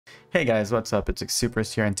Hey guys, what's up? It's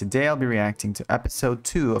Supers here, and today I'll be reacting to episode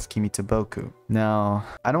 2 of Kimi to Boku. Now,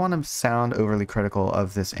 I don't want to sound overly critical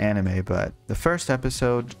of this anime, but the first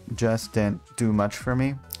episode just didn't do much for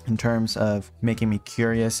me in terms of making me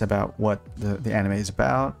curious about what the anime is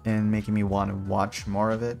about and making me want to watch more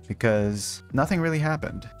of it because nothing really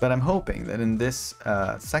happened. But I'm hoping that in this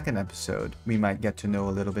second episode, we might get to know a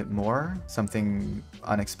little bit more. Something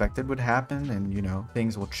unexpected would happen and, you know,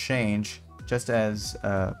 things will change just as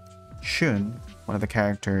Shun, one of the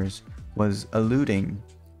characters, was alluding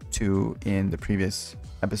to in the previous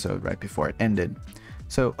episode right before it ended.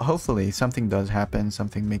 So hopefully something does happen,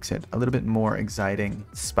 something makes it a little bit more exciting,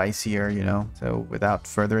 spicier, you know. So without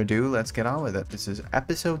further ado, let's get on with it. This is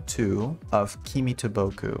episode 2 of Kimi to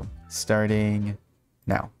Boku, starting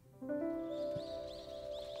now.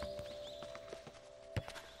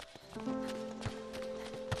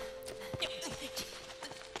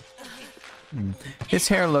 His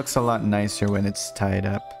hair looks a lot nicer when it's tied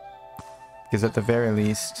up, because at the very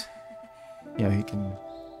least, you know, he can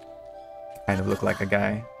kind of look like a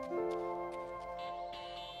guy.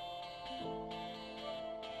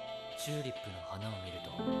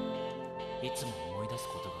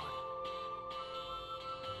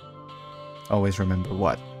 Always remember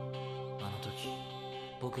what?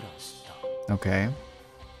 Okay.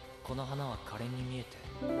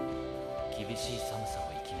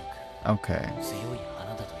 Okay.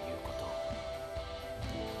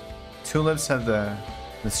 Tulips have the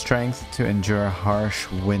strength to endure harsh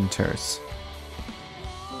winters.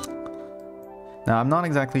 Now, I'm not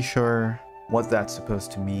exactly sure what that's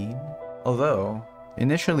supposed to mean. Although,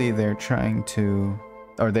 initially they're trying to,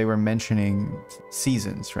 or they were mentioning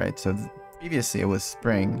seasons, right? So previously it was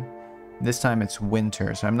spring. This time it's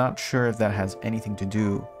winter. So I'm not sure if that has anything to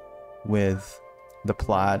do with the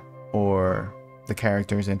plot or the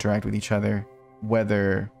characters interact with each other,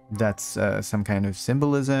 whether that's some kind of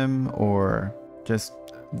symbolism or just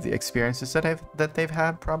the experiences that they've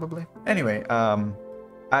had, probably. Anyway,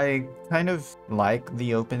 I kind of like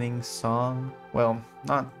the opening song. Well,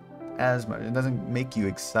 not as much. It doesn't make you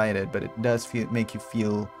excited, but it does make you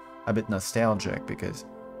feel a bit nostalgic because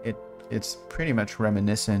it's pretty much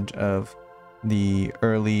reminiscent of the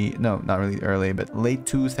early, no, not really early, but late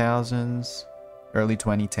 2000s, early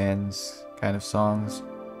 2010s kind of songs,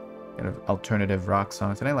 kind of alternative rock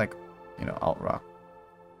songs, and I like, you know, alt rock.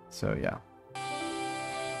 So yeah.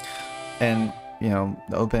 And you know,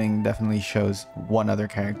 the opening definitely shows one other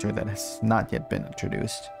character that has not yet been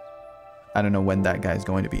introduced. I don't know when that guy is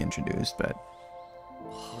going to be introduced, but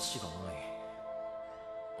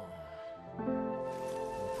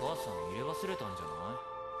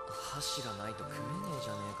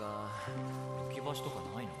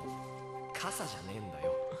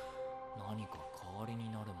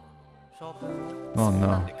oh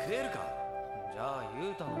no.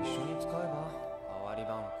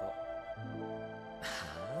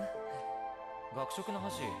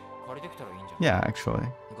 Yeah, actually.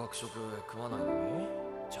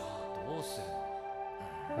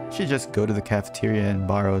 Should just go to the cafeteria and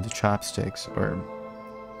borrow the chopsticks or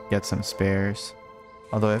get some spares.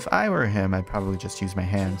 Although if I were him, I'd probably just use my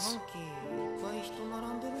hands.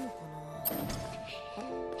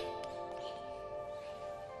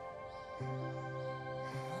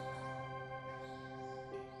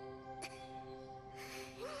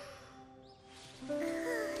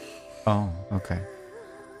 Oh, okay.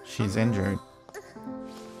 She's injured.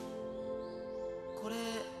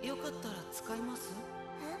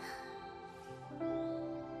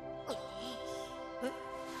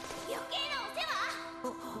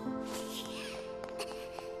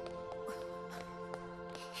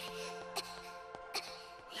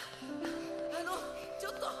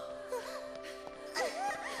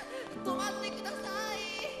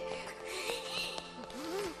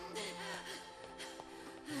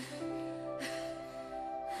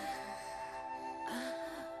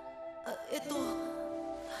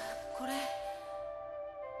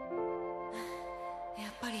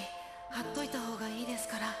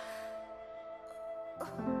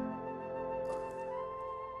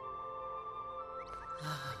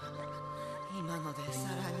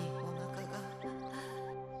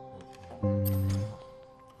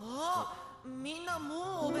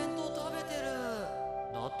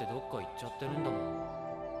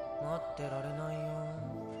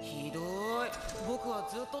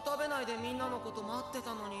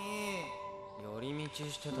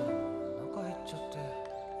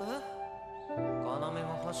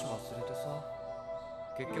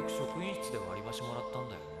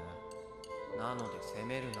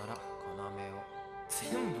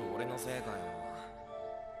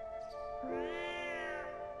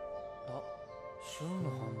 旬の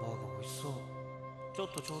ハンバーガー美味しそう。ちょ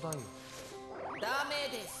っとちょうだいよ。ダメ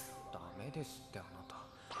です。ダメですってあなた。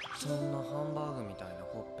そんなハンバーグみたいな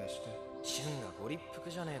ほっぺして。旬がご立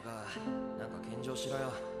腹じゃねえか。なんか献上しろ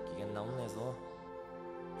よ。機嫌直んねえぞ。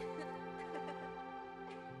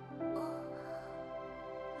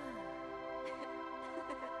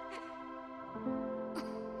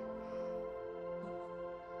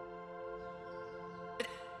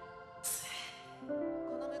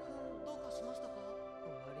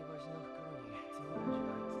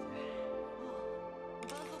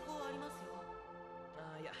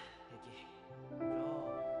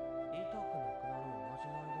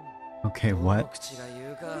Okay, what? 口が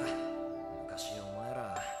言うか。昔お前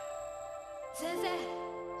ら。先生、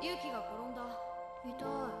ユキが転んだ。痛い。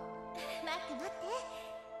待って待って、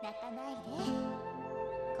泣かないで。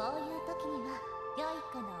こういう時には良い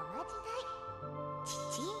子のおまじない。チ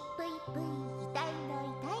チンプイプイ、痛いの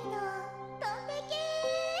痛いの、飛んでけ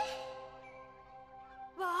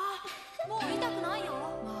わあ、もう痛くないよ。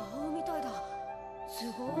魔法みたいだ。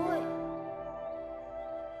すごい。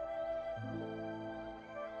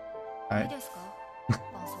いいですか？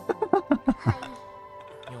絆創膏。はい。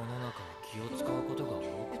世の中は気を使うことが多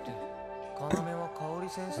くて、要は香織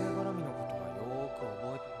先生絡みのことはよーく覚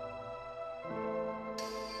えて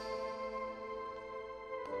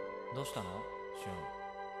る。どうしたの？シ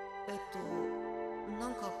ュン。な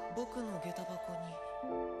んか僕の下駄箱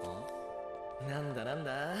に。なんだなん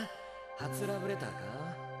だ、初ラブレターか？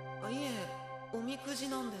あ、いえ、おみくじ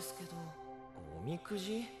なんですけど。おみく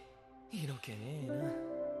じ？色気ねえな。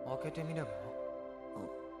開けてみれば？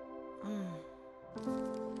うん。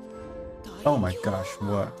 Oh my gosh,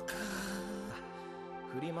 what?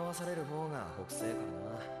 振り回される方が北西から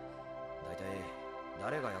な。だいたい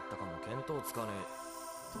誰がやったかも見当つかね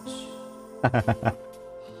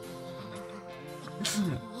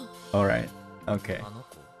え。Alright, okay. あの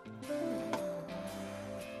子？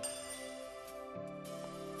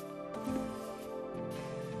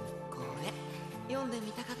これ読んで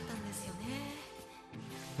みたかったんですよね。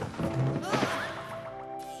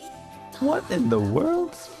 What in the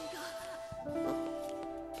world?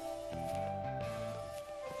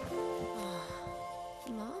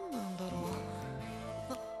 何なんだろう。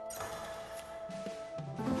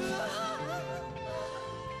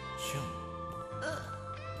シュン。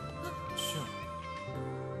シュン。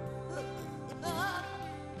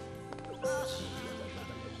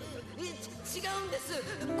違うんです。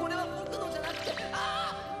これは僕のじゃなくて。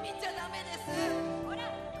見ちゃダメです。ほら、路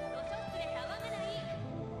上で騒がない。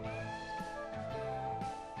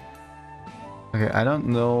 Okay, I don't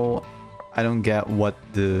know. I don't get what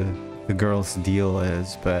the girl's deal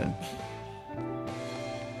is, but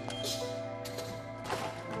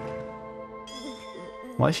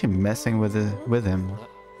why is she messing with him?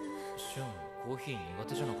 シュン、コーヒー苦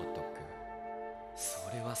手じゃなかったっけ？そ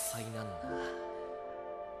れは災難な。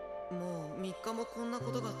もう3日もこんな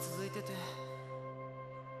ことが続いてて、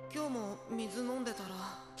今日も水飲んでたら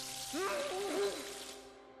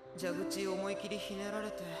蛇口思い切りひねられ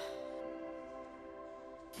て。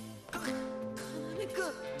かなめくん。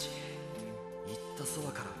言ったそ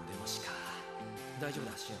ばから腕ましか。大丈夫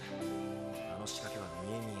だシュン。あの仕掛けは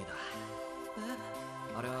見え見えだ。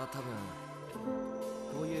あれは多分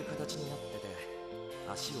こういう形になってて、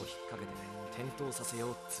足を引っ掛けて転倒させよ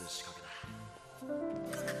うっつう仕掛けだ。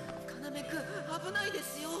かなめくん、危ないで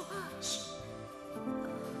すよ。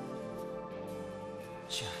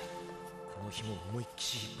シュン、この紐を思いっ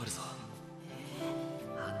きり引っ張るぞ。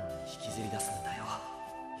犯人引きずり出すんだよ。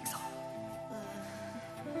行くぞ。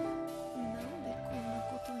なんでこんな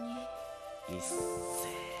ことに。いっせ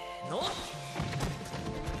ーの。ど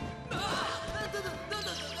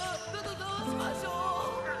うしましょ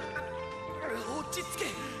う。落ち着け。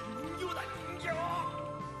人形だ、人形。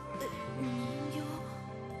人形。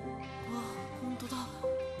本当だ。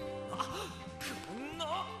こんな。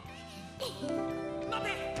待て。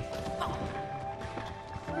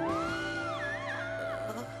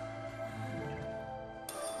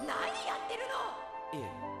何やってるの。いえ、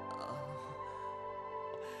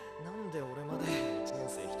なんで俺まで人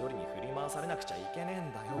生一人に振り回されなくちゃいけねえ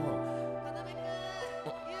んだよ。かなめくん、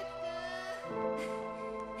ゆうき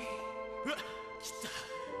うわっ、来た。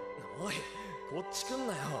おい、こっち来ん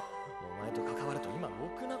なよ。お前と関わると今ろ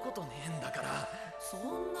くなことねえんだから。くん。そ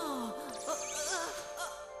んな。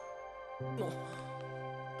もう、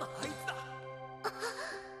あいつだ。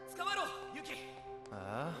捕まえろ、ユキ。な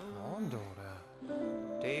んで俺。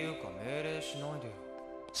っていうか命令しないでよ。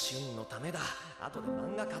シュンのためだ。後で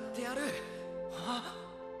漫画買ってやる。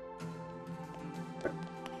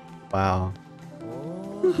Wow.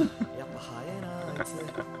 おー、やっぱ早えなあいつ。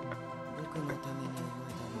僕のために動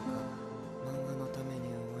いたのか漫画のために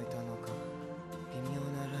動いたのか微妙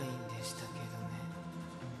なラインでしたけど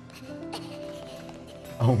ね。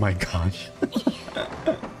 Oh my gosh.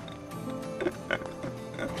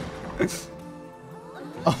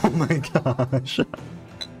 Oh my gosh.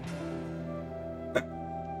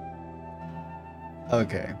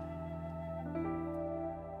 Okay.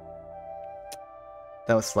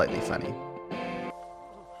 That was slightly funny.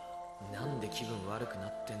 なんで気分悪くな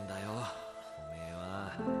ってんだよおめえ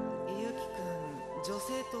は。ゆうきくん、女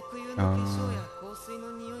性特有の化粧や香水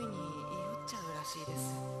の匂いに酔っちゃうらしいで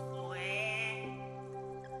す。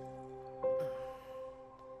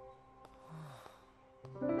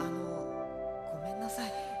ごめんなさい、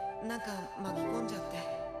なんか巻き込んじゃって。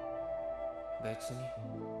別に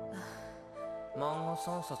漫画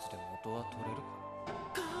3冊で元は取れる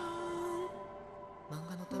から。漫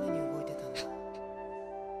画のために動いてたんだ。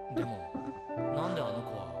でもなんであの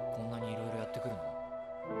子はこんなにいろいろやってくるの？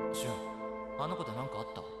シュン、あの子と何かあっ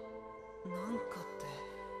た？なんかって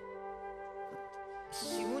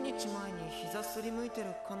4、5日前に膝すりむいて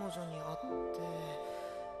る彼女に会って、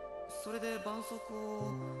それで絆創膏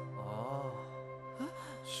を。ああ、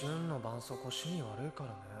シュンの絆創膏趣味悪いか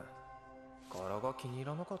らね。柄が気に入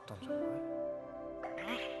らなかったんじゃない？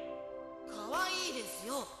かわいいです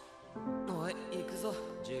よ。おい、行くぞ、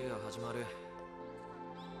授業始まる。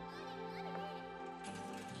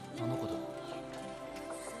あの子だ。大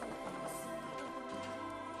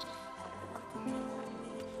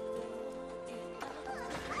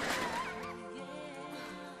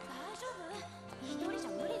丈夫？一人じゃ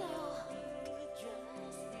無理だよ。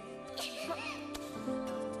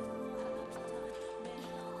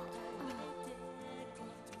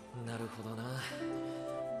なるほどな。あ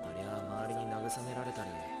りゃ周りに慰められたり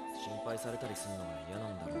心配されたりするのが嫌な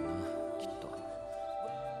んだろうな、きっと。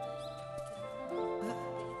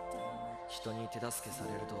人に手助けさ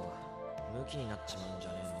れるとムキになっちまうんじ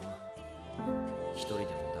ゃねえの？一人でも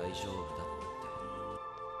大丈夫だって。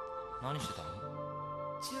何してたの？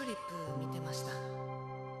チューリップ見てました。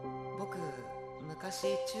僕、昔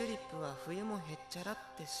チューリップは冬もへっちゃらっ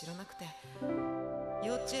て知らなくて、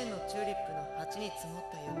幼稚園のチューリップの鉢に積もっ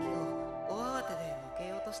た雪を大慌てで抜け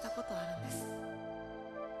ようとしたことあるんです。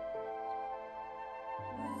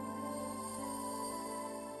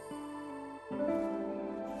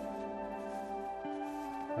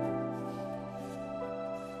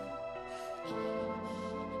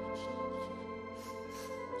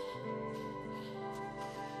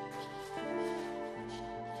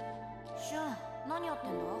シュン、何やって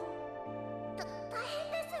んだ？大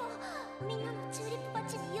変ですよ。みんなのチューリップ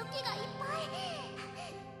鉢に雪がいっぱい。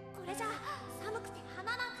これじゃ寒くて花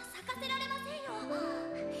なんか咲かせられませんよ。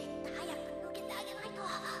早く抜けてあげないと。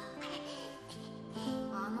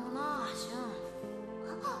あのなあ、シュン、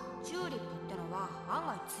チューリップってのは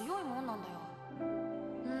案外強いもんなんだよ。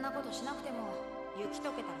んなことしなくても雪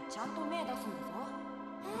溶けたらちゃんと芽出すんだぞ。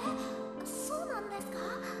そうなんですか？へ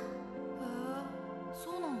え、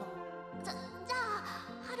そうなんだ。じゃあ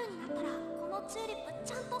春になったらこのチューリップ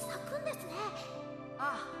ちゃんと咲くんですね。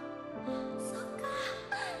ああ、そっか、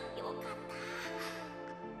よかっ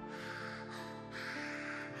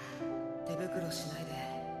た。手袋しないで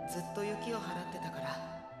ずっと雪を払ってたから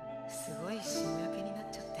すごい締め分けになっ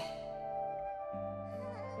ちゃって。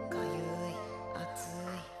かゆい、熱い、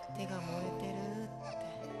手が燃えてるって。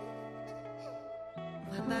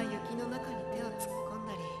また雪の中に手を突っ込ん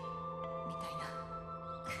だりみたいな。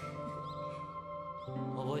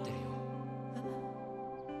覚えてるよ。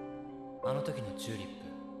あの時のチューリップ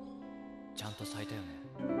ちゃんと咲いたよね。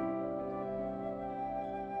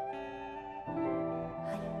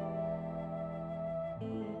はい。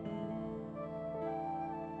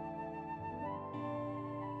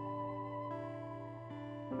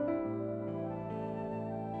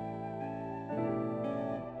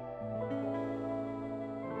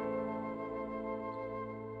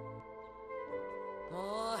お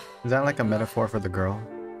ーい、 Is that like a metaphor for the girl?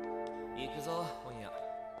 行くぞ、今夜。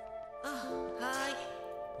あ、はーい。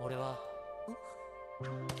俺は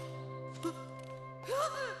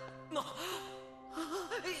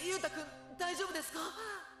ゆうたくん、大丈夫ですか？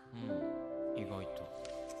うん、意外と。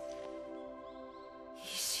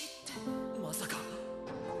石ってまさか。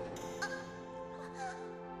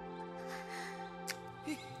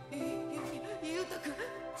ゆうたくん、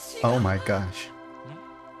血が。 Oh my gosh.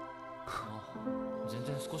 あ、全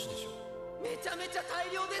然少しでしょ。めちゃめちゃ大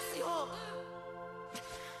量ですよ。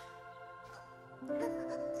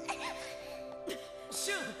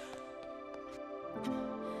シュン、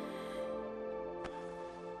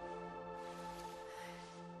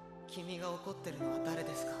君が怒ってるのは誰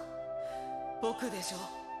ですか？僕でしょ。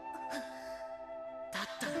だっ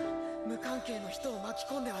たら無関係の人を巻き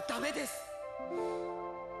込んではダメです。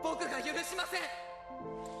僕が許しません。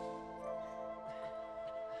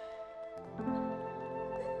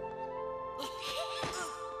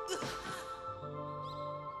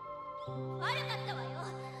悪かったわよ。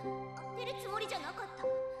当てるつもりじゃなかった。脅か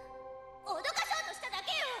そうとしただ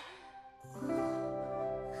けよ。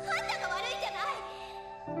あんたが悪いんじゃない。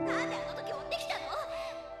なんであの時追ってきたの。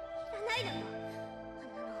いらないのよ、あん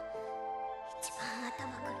なの。一番頭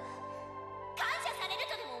くる。感謝される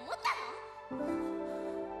とでも思ったの。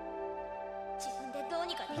自分でどう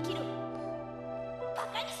にかできる。バ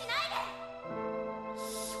カにしないで。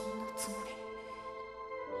そんなつもり。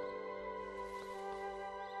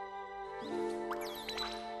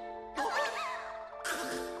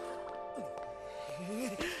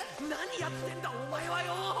何やってんだお前は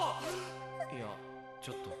よ。いや、ち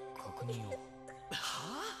ょっと確認を。は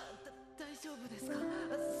あ、大丈夫ですか。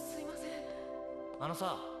すいません。あの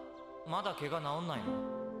さ、まだ怪我治んないの？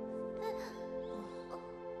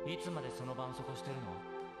いつまでその絆創膏してる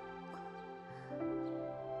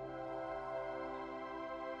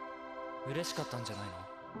の？嬉しかったんじゃないの？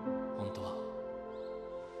本当は。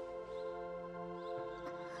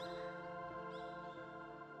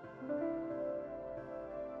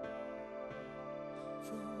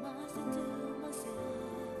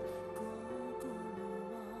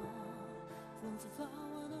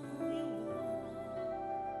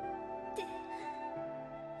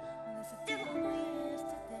でも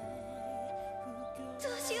どう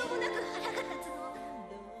しようもなく腹が立つの。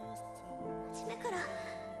初めからい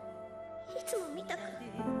つも見たくほ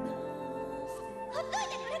っとい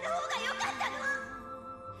てくれた方がよかった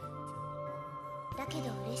の。だけど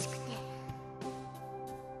嬉しくて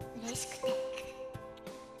嬉しくて。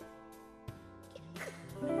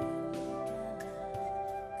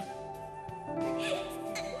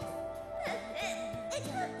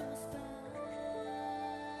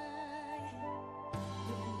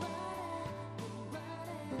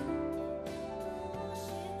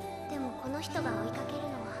でもこの人が追いかけるの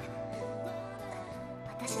は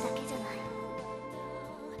私だけじゃない。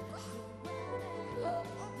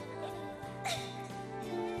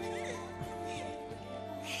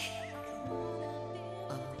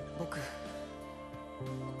僕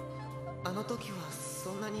あの時は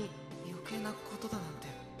そんなに余計なことだなんて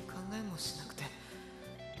考えもしなくて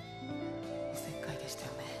おせっかいでした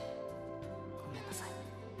よね。ごめんなさい。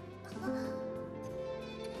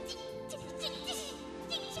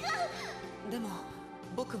違う。でも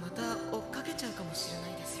僕また追っかけちゃうかもしれな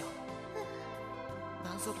いですよ。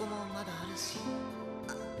絆創膏もまだあるし。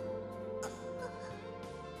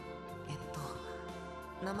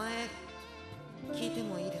名前聞いて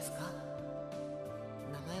もいいですか？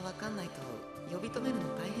名前わかんないと呼び止めるの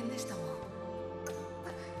大変でしたもん。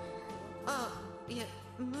あ、いえ、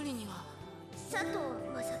無理には。佐藤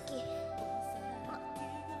正樹。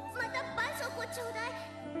また絆創膏ちょうだい。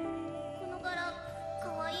この柄か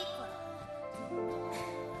わいいから。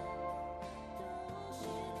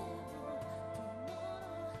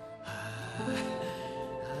な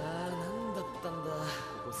んだったんだ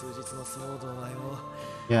ここ数日の騒動はよ。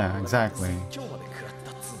Yeah, exactly. 今日まで食らっ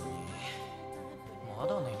たっつうのに。まだ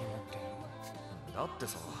根に持ってんの？だって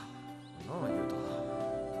さ、なあ言うと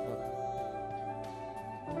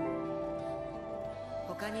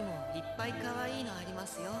他にもいっぱい可愛いのありま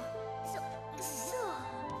すよ。そう。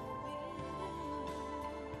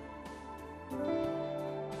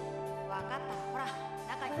わかった、ほら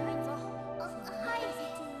中に入んぞ。はい。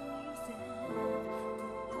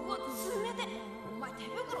うわ、冷て。お前手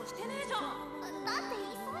袋してねえじゃん。だって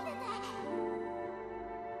急いでて。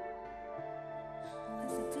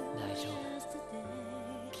大丈夫。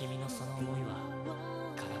君のその思いは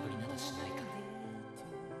空振りなどしないから。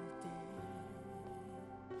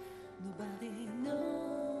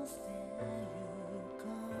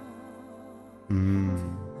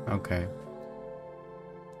Okay.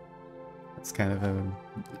 It's kind of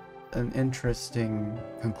an interesting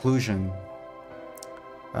conclusion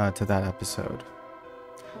to that episode.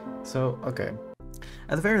 So, okay.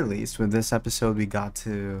 At the very least, with this episode, we got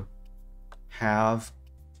to have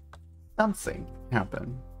something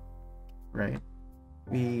happen, right?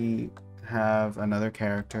 We have another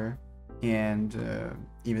character, and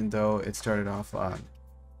even though it started off on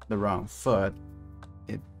the wrong foot,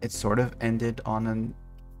 it sort of ended on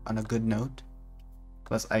a good note.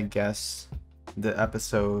 Plus, I guess the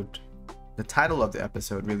title of the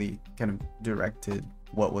episode really kind of directed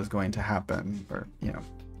what was going to happen, or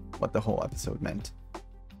what the whole episode meant.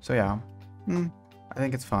 So yeah, I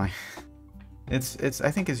think it's fine. I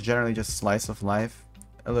think it's generally just slice of life,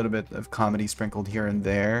 a little bit of comedy sprinkled here and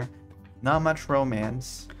there, Not much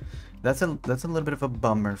romance. That's a little bit of a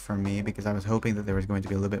bummer for me, because I was hoping that there was going to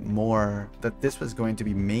be a little bit more, that this was going to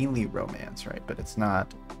be mainly romance, right? But it's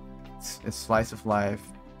not. It's slice of life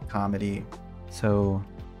comedy. So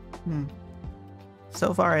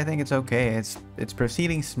so far I think it's okay. It's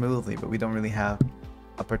proceeding smoothly, but we don't really have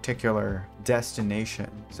a particular destination.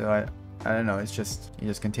 So I don't know, it's just, you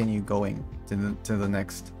just continue going to the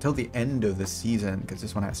next, till the end of the season, because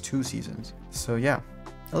this one has 2 seasons. So yeah,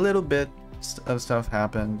 a little bit of stuff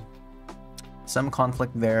happened. Some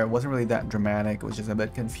conflict there. It wasn't really that dramatic. It was just a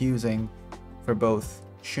bit confusing for both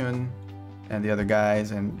Shun and the other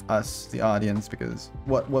guys and us, the audience, because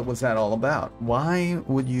what was that all about? Why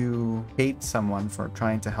would you hate someone for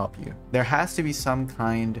trying to help you? There has to be some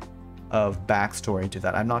kind of backstory to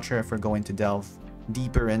that. I'm not sure if we're going to delve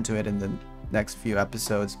deeper into it in the next few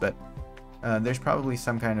episodes, but there's probably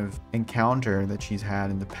some kind of encounter that she's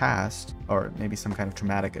had in the past, or maybe some kind of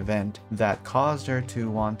traumatic event that caused her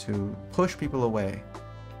to want to push people away.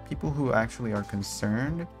 People who actually are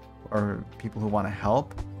concerned, or people who want to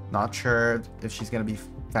help. Not sure if she's going to be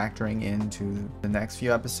factoring into the next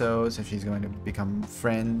few episodes, if she's going to become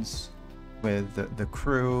friends with the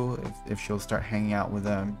crew, if she'll start hanging out with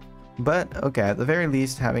them. But okay, at the very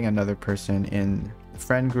least, having another person in the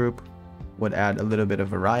friend group would add a little bit of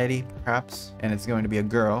variety, perhaps. And it's going to be a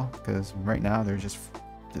girl, because right now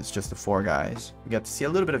it's just the 4 guys. We get to see a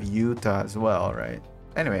little bit of Yuta as well, right?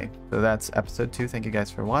 Anyway, so that's episode 2. Thank you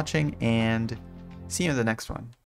guys for watching, and see you in the next one.